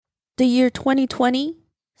The year 2020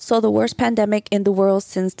 saw the worst pandemic in the world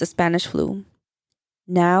since the Spanish flu.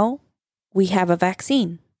 Now we have a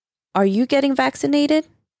vaccine. Are you getting vaccinated?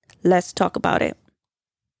 Let's talk about it.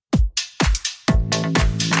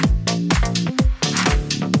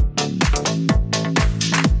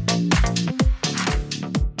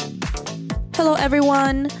 Hello,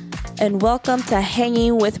 everyone, and welcome to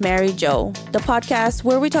Hanging with Mary Jo, the podcast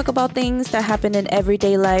where we talk about things that happen in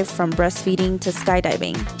everyday life, from breastfeeding to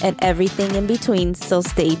skydiving and everything in between. So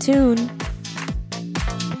stay tuned.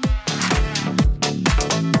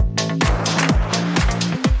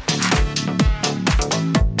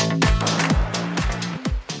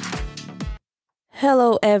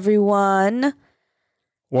 Hello, everyone.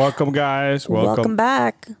 Welcome, guys. Welcome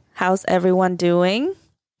back. How's everyone doing?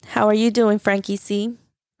 How are you doing, Frankie C?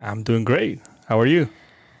 I'm doing great. How are you?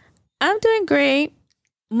 I'm doing great.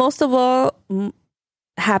 Most of all,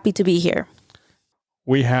 happy to be here.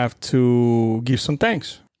 We have to give some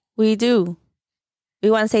thanks. We do. We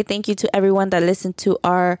want to say thank you to everyone that listened to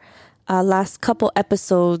our last couple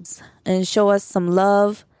episodes and show us some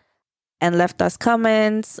love and left us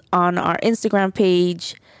comments on our Instagram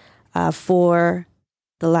page for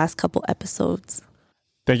the last couple episodes.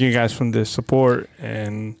 Thank you guys for the support,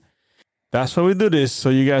 and that's why we do this, so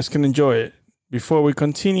you guys can enjoy it. Before we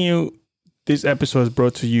continue, this episode is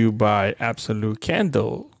brought to you by Absolute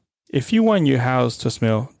Candle. If you want your house to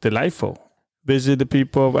smell delightful, visit the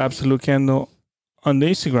people of Absolute Candle on the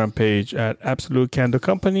Instagram page at Absolute Candle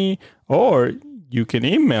Company, or you can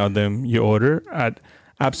email them your order at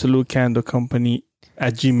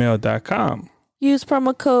absolutecandlecompany@gmail.com. Use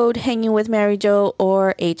promo code Hanging with Mary Jo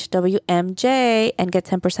or HWMJ and get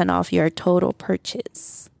 10% off your total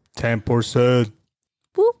purchase. 10%.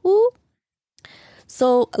 Woo woo.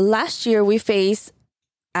 So last year we faced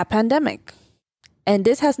a pandemic, and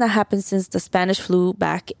this has not happened since the Spanish flu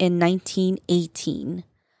back in 1918.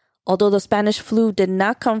 Although the Spanish flu did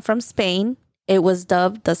not come from Spain, it was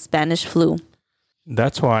dubbed the Spanish flu.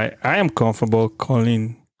 That's why I am comfortable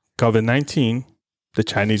calling COVID-19 the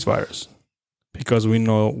Chinese virus, because we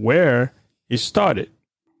know where it started.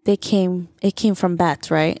 It came from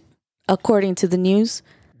bats, right? According to the news.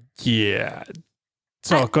 Yeah.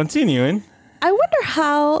 So continuing. I wonder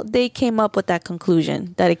how they came up with that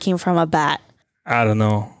conclusion that it came from a bat. I don't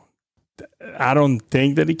know. I don't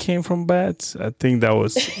think that it came from bats. I think that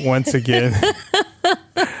was, once again,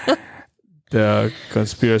 the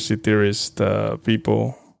conspiracy theorists,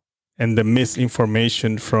 people, and the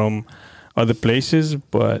misinformation from other places.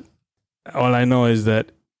 But all I know is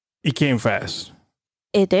that it came fast.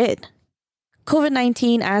 It did.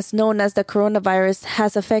 COVID-19, as known as the coronavirus,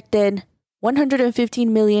 has affected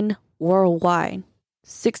 115 million worldwide,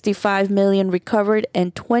 65 million recovered,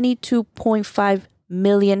 and 22.5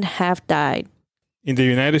 million have died. In the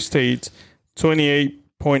United States,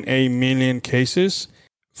 28.8 million cases,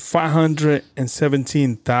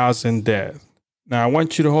 517,000 deaths. Now, I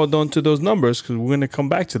want you to hold on to those numbers because we're going to come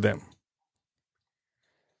back to them.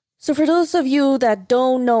 So for those of you that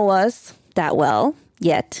don't know us that well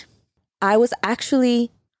yet, I was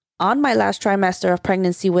actually on my last trimester of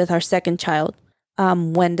pregnancy with our second child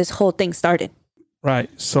when this whole thing started. Right.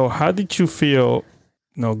 So how did you feel,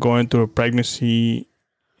 going through a pregnancy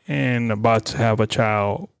and about to have a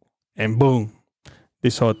child, and boom,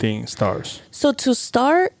 this whole thing starts? So to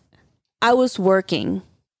start, I was working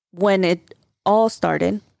when it all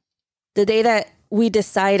started. The day that we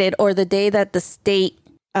decided, or the day that the state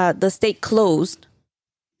closed,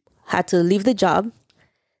 had to leave the job,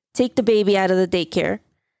 take the baby out of the daycare.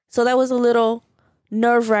 So that was a little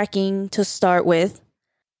nerve-wracking to start with.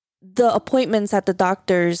 The appointments at the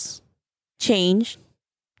doctors changed.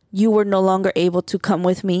 You were no longer able to come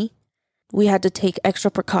with me. We had to take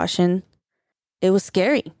extra precaution. It was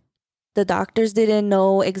scary. The doctors didn't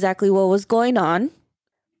know exactly what was going on.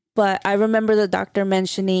 But I remember the doctor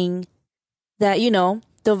mentioning that,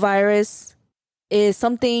 the virus is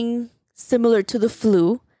something similar to the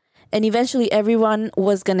flu, and eventually everyone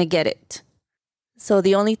was going to get it. So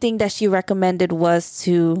the only thing that she recommended was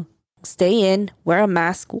to stay in, wear a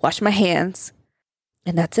mask, wash my hands,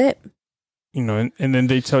 and that's it. And then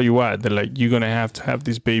they tell you what? They're like, you're going to have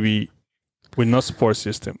this baby with no support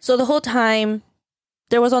system. So the whole time,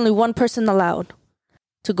 there was only one person allowed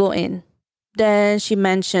to go in. Then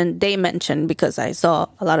they mentioned, because I saw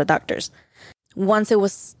a lot of doctors, once it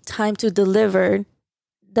was time to deliver,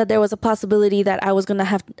 that there was a possibility that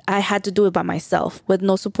I had to do it by myself with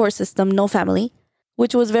no support system, no family,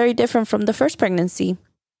 which was very different from the first pregnancy.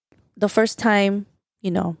 The first time,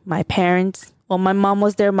 my parents, my mom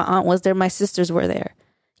was there, my aunt was there, my sisters were there,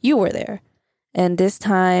 you were there. And this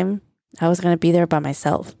time I was going to be there by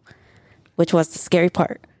myself. which was the scary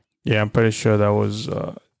part. Yeah, I'm pretty sure that was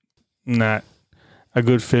not a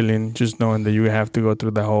good feeling, just knowing that you have to go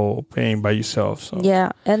through the whole pain by yourself. So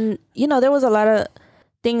Yeah. And, there was a lot of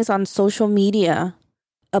things on social media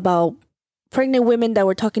about pregnant women that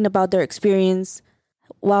were talking about their experience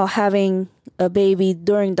while having a baby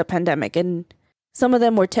during the pandemic. And some of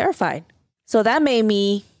them were terrified. So that made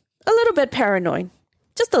me a little bit paranoid,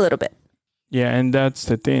 just a little bit. Yeah, and that's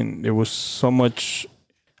the thing. There was so much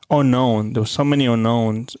unknown. There was so many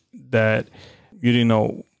unknowns that you didn't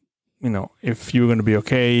know, if you were going to be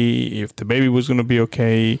okay, if the baby was going to be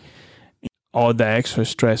okay, all the extra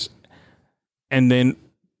stress. And then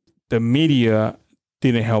the media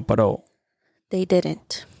didn't help at all. They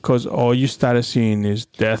didn't. Because all you started seeing is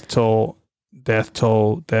death toll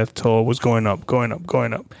was going up.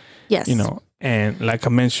 Yes. And like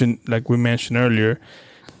we mentioned earlier,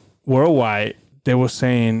 worldwide, they were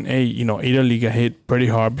saying, hey, Italy got hit pretty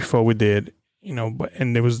hard before we did,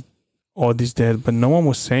 and there was all these dead, but no one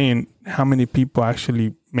was saying how many people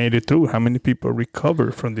actually made it through, how many people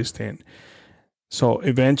recovered from this thing. So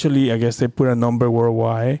eventually, I guess they put a number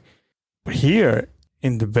worldwide. But here,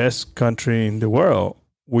 in the best country in the world,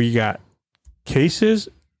 we got cases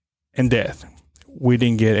and death. We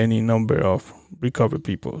didn't get any number of recovered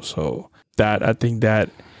people. So I think that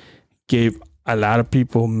gave a lot of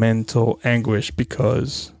people mental anguish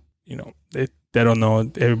because, they don't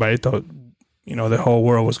know. Everybody thought, the whole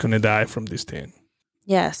world was going to die from this thing.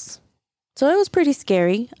 Yes. So it was pretty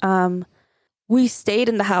scary. We stayed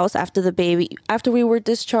in the house after we were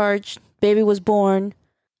discharged, baby was born.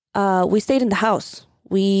 We stayed in the house.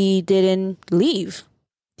 We didn't leave.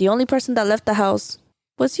 The only person that left the house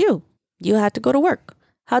was you. You had to go to work.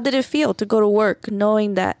 How did it feel to go to work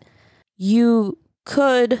knowing that you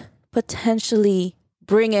could potentially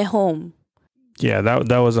bring it home? Yeah,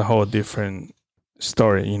 that was a whole different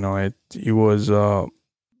story. It was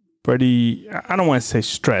pretty, I don't want to say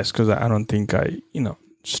stress because I don't think I,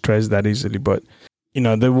 stress that easily. But,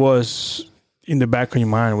 there was in the back of your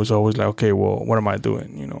mind was always like, okay, well, what am I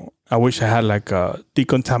doing? I wish I had like a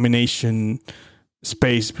decontamination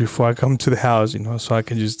space before I come to the house, so I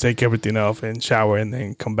can just take everything off and shower and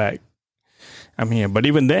then come back. I'm here. But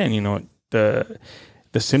even then, the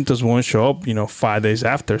symptoms won't show up, 5 days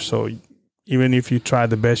after. So even if you try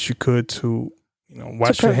the best you could to,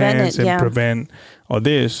 wash your hands and prevent all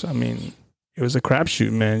this, it was a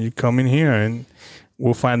crapshoot, man. You come in here and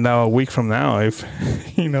we'll find out a week from now if,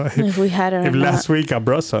 if we had it. If last week I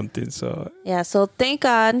brought something. So yeah. So thank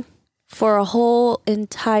God for a whole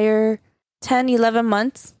entire 10, 11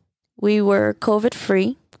 months, we were COVID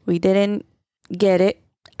free. We didn't get it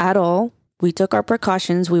at all. We took our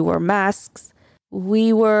precautions. We wore masks.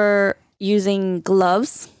 We were using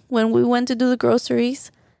gloves when we went to do the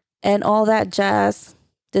groceries and all that jazz,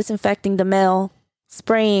 disinfecting the mail,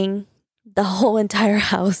 spraying the whole entire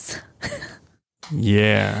house.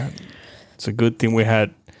 Yeah. It's a good thing we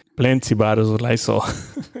had plenty bottles of Lysol.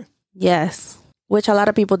 Yes. Which a lot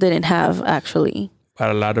of people didn't have, actually. But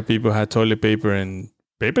a lot of people had toilet paper and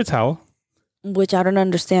paper towel. Which I don't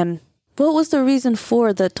understand. What was the reason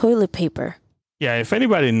for the toilet paper? Yeah, if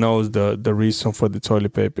anybody knows the reason for the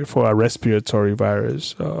toilet paper for a respiratory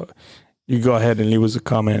virus, you go ahead and leave us a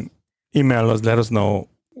comment. Email us, let us know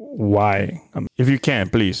why. If you can,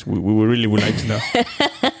 please. We really would like to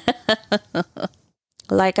know.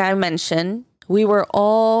 Like I mentioned, we were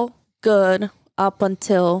all good up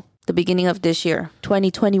until the beginning of this year.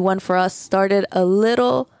 2021 for us started a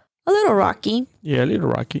little rocky. Yeah, a little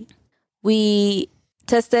rocky. We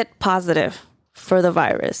tested positive for the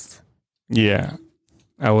virus. Yeah.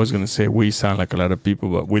 I was going to say we sound like a lot of people,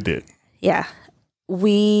 but we did. Yeah.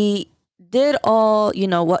 We did all,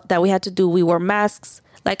 what that we had to do. We wore masks,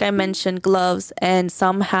 like I mentioned, gloves, and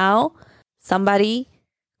somehow somebody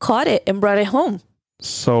caught it and brought it home.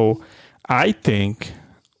 So I think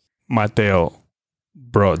Mateo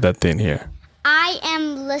brought that thing here. I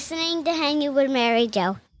am listening to Hanging with Mary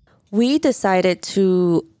Jo. We decided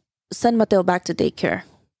to send Mateo back to daycare.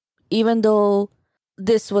 Even though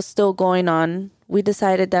this was still going on, we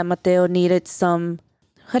decided that Mateo needed some,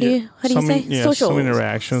 how do you say? Yeah, social. some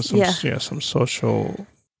interaction, some social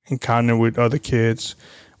encounter with other kids,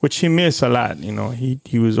 which he missed a lot.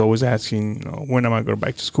 He was always asking, when am I going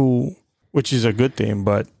back to school? Which is a good thing,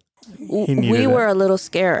 but we were a little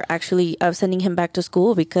scared, actually, of sending him back to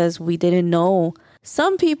school because we didn't know.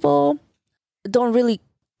 Some people don't really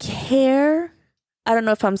care. I don't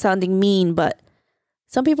know if I'm sounding mean, but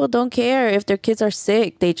some people don't care if their kids are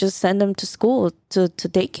sick. They just send them to school, to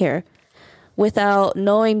daycare, without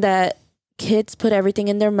knowing that kids put everything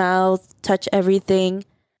in their mouth, touch everything,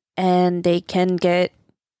 and they can get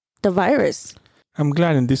the virus. I'm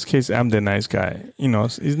glad in this case I'm the nice guy.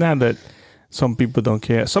 It's not that some people don't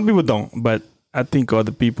care. Some people don't, but I think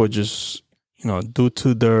other people just, due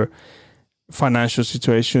to their financial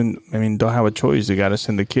situation, don't have a choice. They got to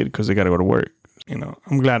send the kid because they got to go to work.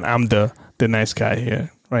 I'm glad I'm the nice guy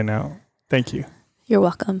here right now. Thank you. You're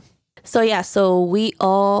welcome. So we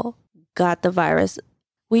all got the virus.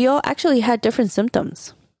 We all actually had different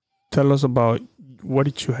symptoms. Tell us about what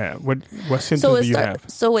did you have? What symptoms did you have?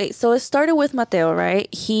 So it started with Mateo,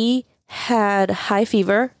 right? He had high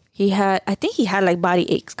fever. I think he had like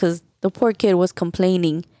body aches because the poor kid was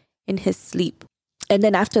complaining in his sleep. And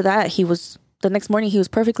then after that, the next morning, he was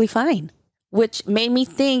perfectly fine, which made me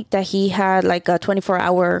think that he had like a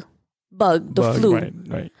 24-hour the flu.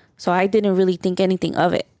 Right. So I didn't really think anything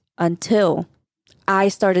of it until I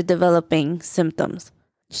started developing symptoms.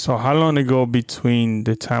 So how long ago between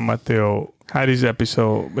the time Mateo had his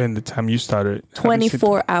episode and the time you started?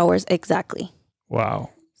 24 hours exactly.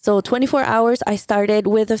 Wow. So 24 hours, I started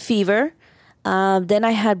with a fever. Then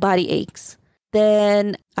I had body aches.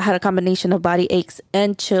 Then I had a combination of body aches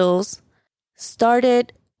and chills.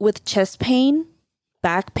 Started with chest pain,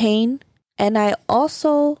 back pain, and I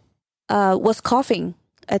also was coughing,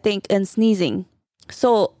 I think, and sneezing.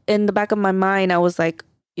 So in the back of my mind, I was like,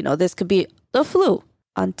 this could be the flu,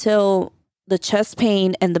 until the chest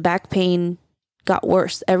pain and the back pain got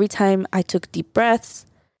worse. Every time I took deep breaths,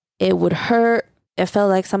 it would hurt. It felt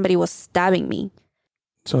like somebody was stabbing me.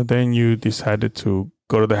 So then you decided to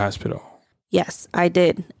go to the hospital. Yes, I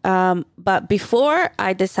did. But before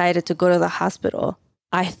I decided to go to the hospital,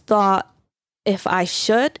 I thought if I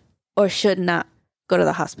should or should not go to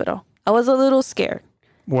the hospital. I was a little scared.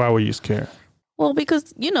 Why were you scared? Well,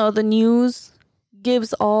 because, the news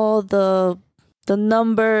gives all the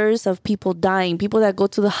numbers of people dying, people that go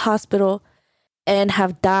to the hospital and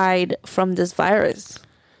have died from this virus.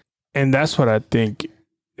 And that's what I think,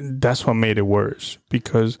 that's what made it worse.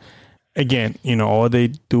 Because, again, all they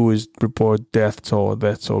do is report death toll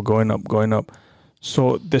going up.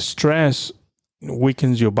 So the stress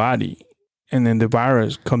weakens your body, and then the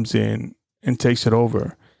virus comes in and takes it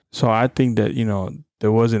over. So I think that,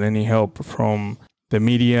 there wasn't any help from the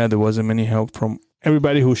media. There wasn't any help from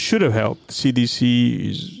everybody who should have helped. CDC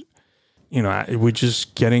is, we're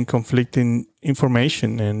just getting conflicting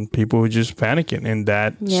information, and people were just panicking. And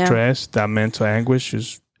that stress, that mental anguish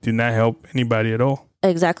just did not help anybody at all.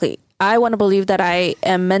 Exactly. I want to believe that I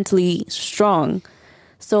am mentally strong.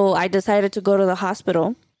 So I decided to go to the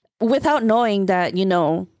hospital without knowing that,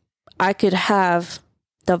 I could have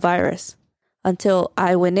the virus. Until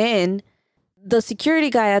I went in, the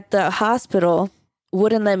security guy at the hospital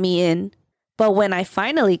wouldn't let me in. But when I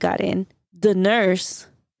finally got in, the nurse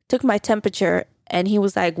took my temperature and he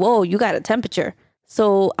was like, "Whoa, you got a temperature.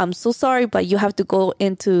 So I'm so sorry, but you have to go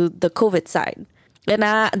into the COVID side." And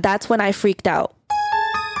that's when I freaked out.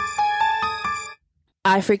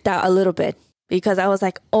 I freaked out a little bit because I was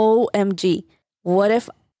like, OMG, what if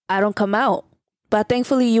I don't come out? But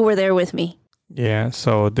thankfully you were there with me. Yeah.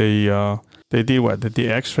 So they did what? They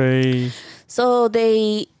did x-ray? So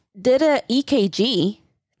they did an EKG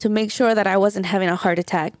to make sure that I wasn't having a heart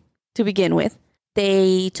attack to begin with.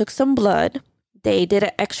 They took some blood. They did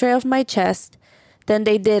an x-ray of my chest. Then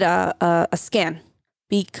they did a scan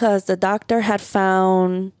because the doctor had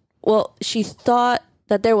found, she thought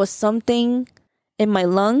that there was something in my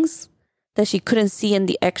lungs that she couldn't see in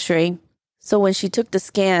the x-ray. So when she took the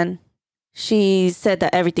scan, she said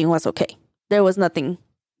that everything was okay. There was nothing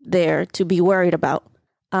there to be worried about.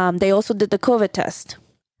 They also did the COVID test.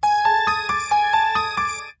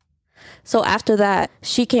 So after that,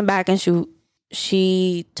 she came back and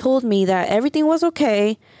she told me that everything was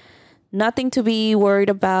okay, nothing to be worried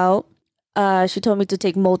about. She told me to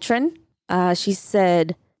take Motrin. She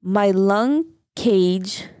said my lung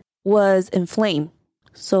cage was inflamed.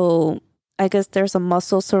 So I guess there's a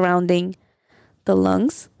muscle surrounding the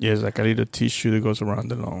lungs. Yeah, it's like a little tissue that goes around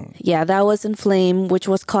the lung. Yeah, that was inflamed, which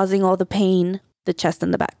was causing all the pain, the chest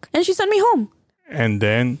and the back. And she sent me home. And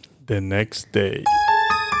then the next day.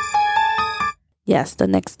 Yes, the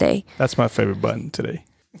next day. That's my favorite button today.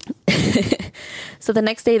 So the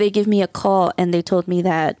next day they give me a call and they told me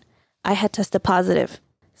that I had tested positive.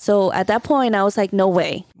 So at that point I was like, no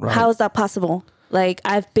way. Right. How is that possible? Like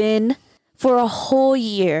for a whole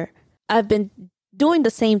year, I've been doing the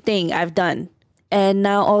same thing I've done. And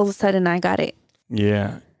now all of a sudden I got it.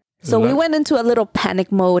 Yeah. So we went into a little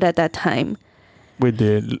panic mode at that time. We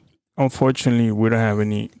did. Unfortunately, we don't have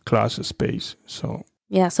any closet space. So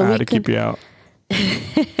yeah, so I had to keep you out.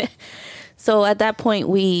 So at that point,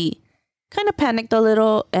 we kind of panicked a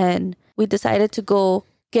little and we decided to go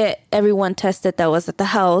get everyone tested that was at the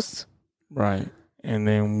house. Right. And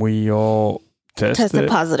then we all tested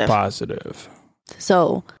positive.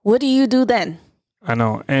 So what do you do then? I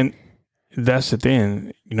know. And that's the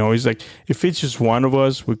thing. It's like, if it's just one of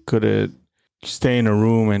us, we could stay in a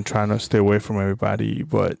room and try to stay away from everybody.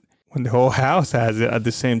 But when the whole house has it at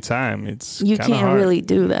the same time, you can't hard. Really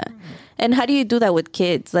do that. And how do you do that with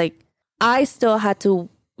kids? Like, I still had to,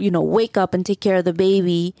 wake up and take care of the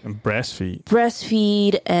baby. And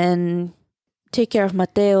breastfeed. And take care of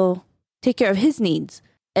Mateo, take care of his needs.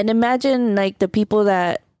 And imagine, like, the people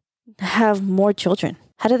that have more children.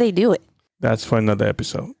 How do they do it? That's for another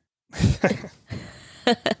episode.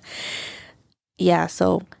 Yeah,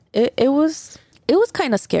 so it was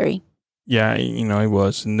kind of scary. Yeah, it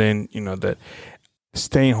was. And then, that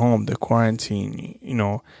staying home, the quarantine,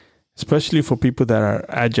 especially for people that are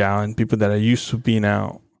agile and people that are used to being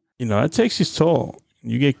out, it takes its toll.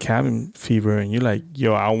 You get cabin fever and you're like,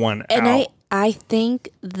 yo, I want out. And I think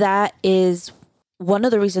that is one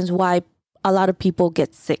of the reasons why a lot of people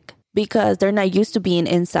get sick, because they're not used to being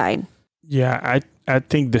inside. Yeah, I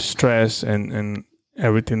think the stress and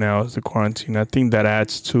everything else, the quarantine, I think that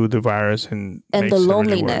adds to the virus and the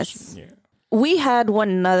loneliness. Really. Yeah. We had one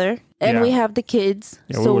another, and we have the kids.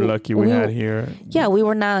 Yeah, so we were lucky we had here. Yeah, we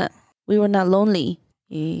were not lonely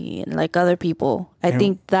like other people. I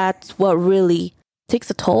think that's what really takes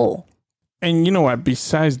a toll. And you know what?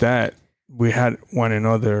 Besides that, we had one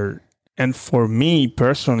another. And for me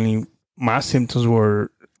personally, my symptoms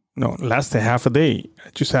were lasted half a day. I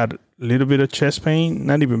just had a little bit of chest pain,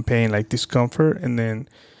 not even pain, like discomfort, and then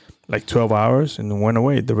like 12 hours, and then went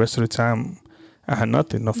away. The rest of the time, I had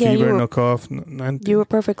nothing, no fever, no cough, nothing. You were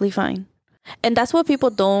perfectly fine. And that's what people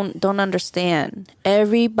don't understand.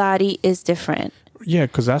 Everybody is different. Yeah,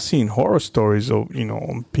 because I've seen horror stories of,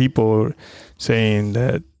 people saying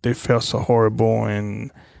that they felt so horrible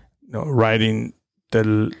and, writing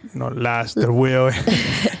the will,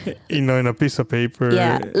 in a piece of paper.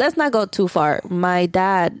 Yeah, let's not go too far. My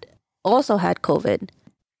dad also had COVID.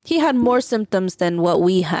 He had more symptoms than what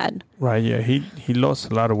we had. Right, yeah. He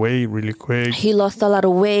lost a lot of weight really quick. He lost a lot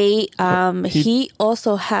of weight. He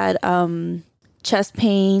also had chest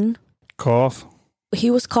pain. Cough.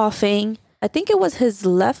 He was coughing. I think it was his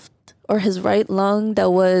left or his right lung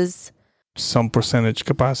that was... some percentage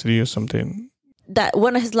capacity or something. That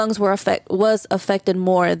one of his lungs was affected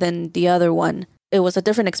more than the other one. It was a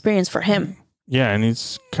different experience for him. Yeah, and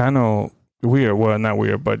it's kind of weird. Well, not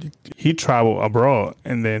weird, but he traveled abroad,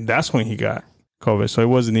 and then that's when he got COVID. So it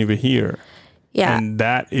wasn't even here. Yeah. And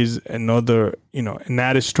that is another, an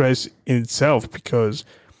added stress in itself, because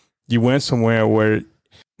you went somewhere where,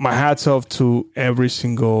 my hats off to every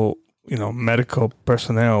single, medical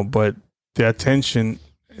personnel, but the attention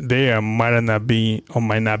there might not be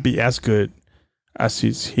as good as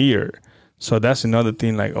it's here. So that's another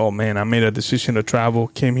thing, like, oh man, I made a decision to travel,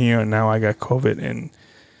 came here, and now I got COVID. And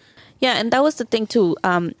yeah, and that was the thing too.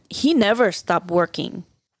 He never stopped working.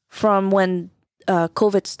 From when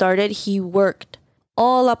COVID started, he worked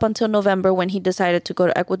all up until November, when he decided to go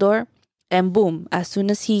to Ecuador. And boom, as soon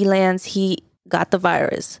as he lands, he got the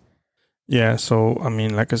virus. Yeah, so, I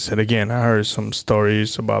mean, like I said, again, I heard some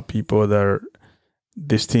stories about people that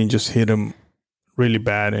this thing just hit them really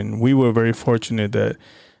bad. And we were very fortunate that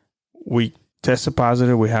we tested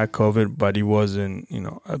positive. We had COVID, but it wasn't,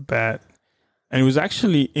 a bad. And it was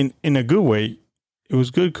actually, in a good way, it was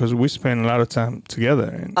good because we spent a lot of time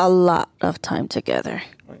together. A lot of time together.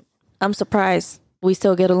 Right. I'm surprised we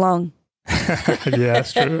still get along. Yeah,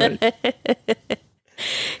 that's true. Right?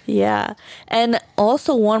 Yeah. And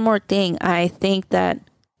also one more thing, I think that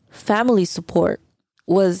family support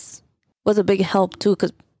was a big help too,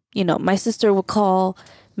 because, my sister would call,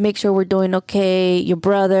 make sure we're doing okay. Your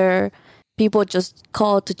brother, people just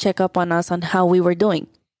called to check up on us on how we were doing.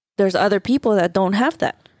 There's other people that don't have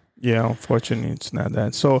that. Yeah, unfortunately, it's not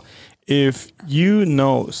that. So if you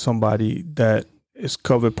know somebody that is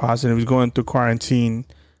COVID positive, is going through quarantine,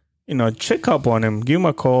 check up on them, give them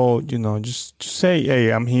a call, just say,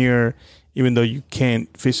 hey, I'm here, even though you can't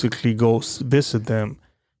physically go visit them.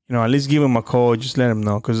 At least give them a call, just let them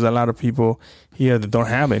know, because there's a lot of people here that don't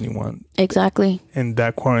have anyone. Exactly. And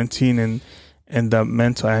that quarantine and that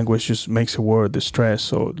mental anguish just makes it worse, the stress.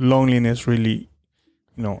 So loneliness really,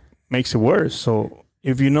 makes it worse. So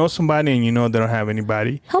if you know somebody and they don't have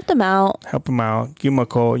anybody, help them out. Give them a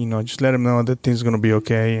call, just let them know that things are going to be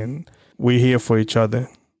okay. And we're here for each other.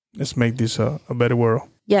 Let's make this a better world.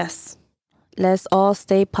 Yes. Let's all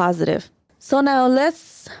stay positive. So now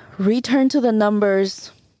let's return to the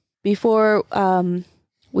numbers before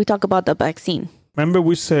we talk about the vaccine. Remember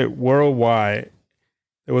we said worldwide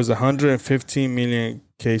there was 115 million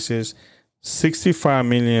cases, 65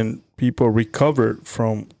 million people recovered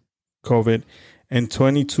from COVID, and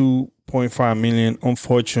 22.5 million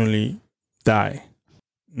unfortunately die.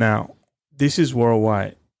 Now, this is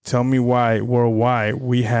worldwide. Tell me why worldwide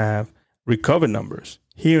we have recovered numbers.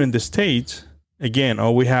 Here in the States, again,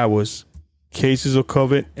 all we had was cases of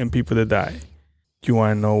COVID and people that die. Do you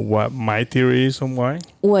want to know what my theory is on why?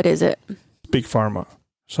 What is it? Big Pharma.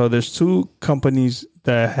 So there's two companies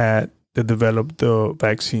that developed the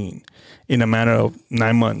vaccine in a matter of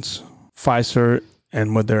 9 months, Pfizer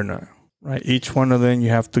and Moderna, right? Each one of them, you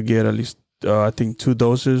have to get at least, I think, 2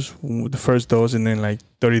 doses, the first dose, and then like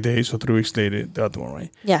 30 days or 3 weeks later, the other one,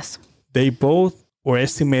 right? Yes. They both were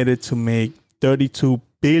estimated to make $32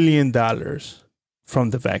 billion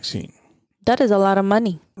from the vaccine. That is a lot of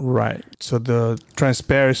money. Right. So the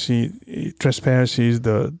transparency is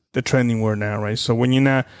the trending word now, right? So when you're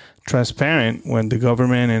not transparent, when the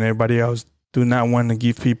government and everybody else do not want to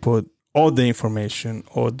give people all the information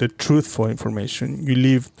or the truthful information, you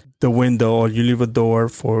leave the window or you leave a door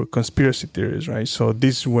for conspiracy theories, right? So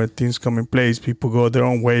this is where things come in place. People go their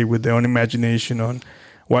own way with their own imagination on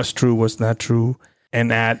what's true, what's not true,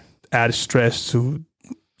 and add stress to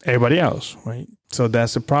everybody else, right? So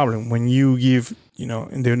that's the problem. When you give,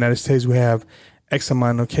 in the United States, we have X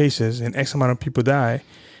amount of cases and X amount of people die,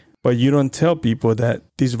 but you don't tell people that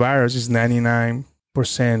this virus is 99%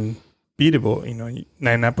 beatable,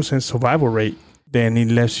 99% survival rate, then it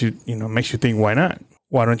lets you, makes you think, why not?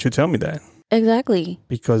 Why don't you tell me that? Exactly.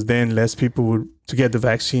 Because then less people would, to get the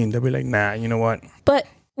vaccine, they'll be like, nah, you know what? But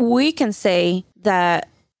we can say that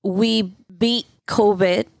we beat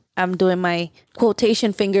COVID. I'm doing my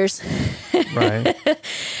quotation fingers. Right.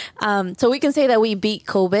 So we can say that we beat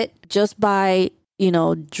COVID just by,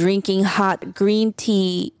 drinking hot green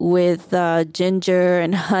tea with ginger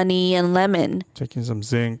and honey and lemon. Taking some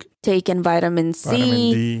zinc. Taking vitamin C.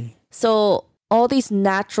 Vitamin D. So all these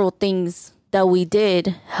natural things that we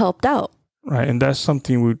did helped out. Right. And that's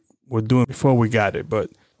something we were doing before we got it,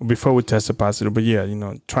 but before we tested positive. But yeah,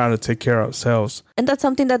 trying to take care of ourselves. And that's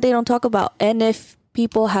something that they don't talk about. And if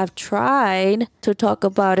people have tried to talk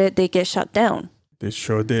about it, they get shut down. They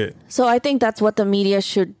sure did. So I think that's what the media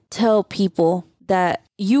should tell people, that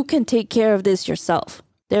you can take care of this yourself.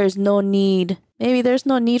 There's no need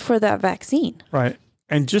for that vaccine. Right.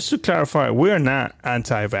 And just to clarify, we are not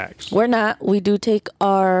anti-vax. We're not. We do take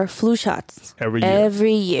our flu shots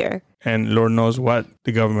every year. And Lord knows what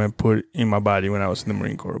the government put in my body when I was in the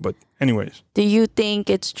Marine Corps. But anyways. Do you think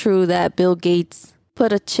it's true that Bill Gates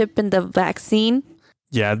put a chip in the vaccine?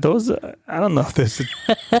 Yeah, I don't know if there's a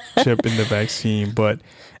chip in the vaccine. But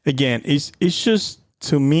again, it's just,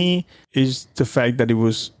 to me, is the fact that it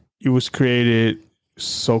was created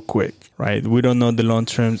so quick, right? We don't know the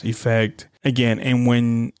long-term effect. Again, and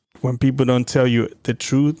when people don't tell you the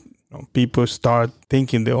truth, people start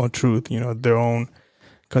thinking their own truth, their own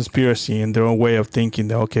conspiracy and their own way of thinking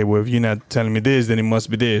that, okay, well, if you're not telling me this, then it must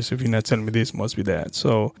be this. If you're not telling me this, it must be that.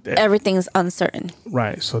 So everything's uncertain.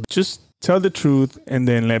 Right. So just tell the truth and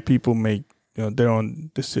then let people make their own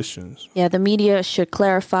decisions. Yeah, the media should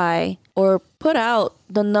clarify or put out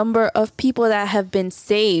the number of people that have been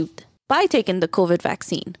saved by taking the COVID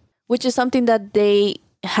vaccine, which is something that they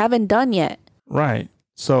haven't done yet. Right.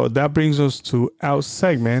 So that brings us to our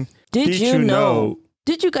segment. Did you know?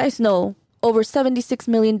 Did you guys know over 76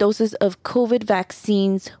 million doses of COVID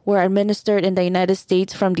vaccines were administered in the United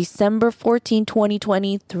States from December 14,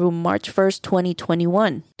 2020 through March 1st,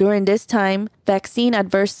 2021. During this time, Vaccine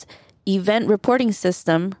Adverse Event Reporting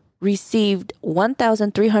System received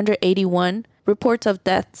 1,381 reports of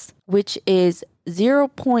deaths, which is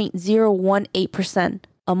 0.018%.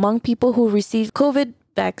 Among people who received COVID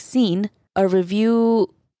vaccine, a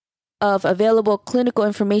review of available clinical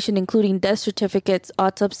information, including death certificates,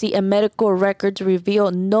 autopsy, and medical records, reveal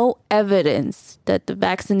no evidence that the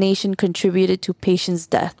vaccination contributed to patients'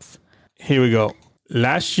 deaths. Here we go.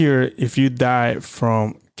 Last year, if you died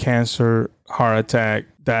from cancer, heart attack,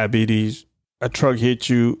 diabetes, a truck hit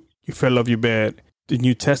you, you fell off your bed, then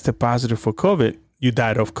you tested positive for COVID, you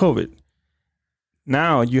died of COVID.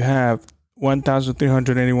 Now you have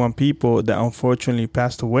 1,381 people that unfortunately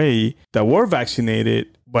passed away that were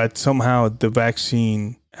vaccinated, but somehow the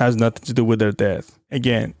vaccine has nothing to do with their death.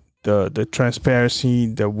 Again, the transparency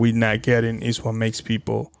that we're not getting is what makes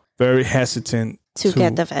people very hesitant to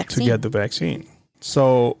get the vaccine.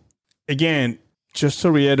 So again, just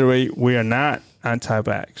to reiterate, we are not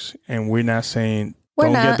anti-vax, and we're not saying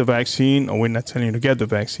don't get the vaccine, or we're not telling you to get the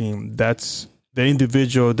vaccine. That's the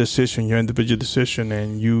individual decision, your individual decision,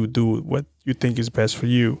 and you do what you think is best for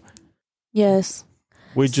you. Yes.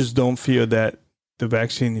 We just don't feel that the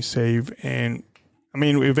vaccine is safe, and I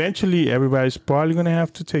mean, eventually everybody's probably going to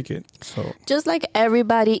have to take it. So just like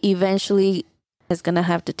everybody eventually is going to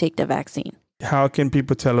have to take the vaccine. How can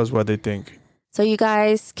people tell us what they think? So you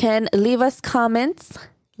guys can leave us comments,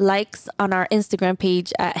 likes on our Instagram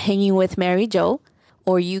page at Hanging with Mary Jo,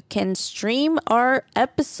 or you can stream our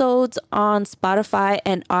episodes on Spotify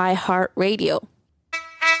and iHeartRadio.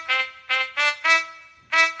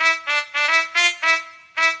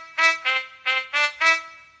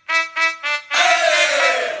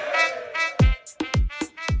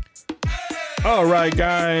 All right,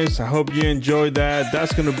 guys. I hope you enjoyed that.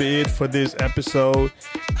 That's going to be it for this episode.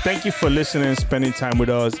 Thank you for listening and spending time with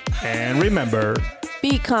us. And remember,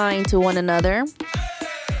 be kind to one another.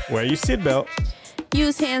 Wear your seatbelt.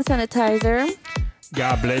 Use hand sanitizer.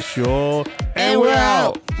 God bless you all. And we're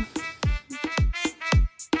out.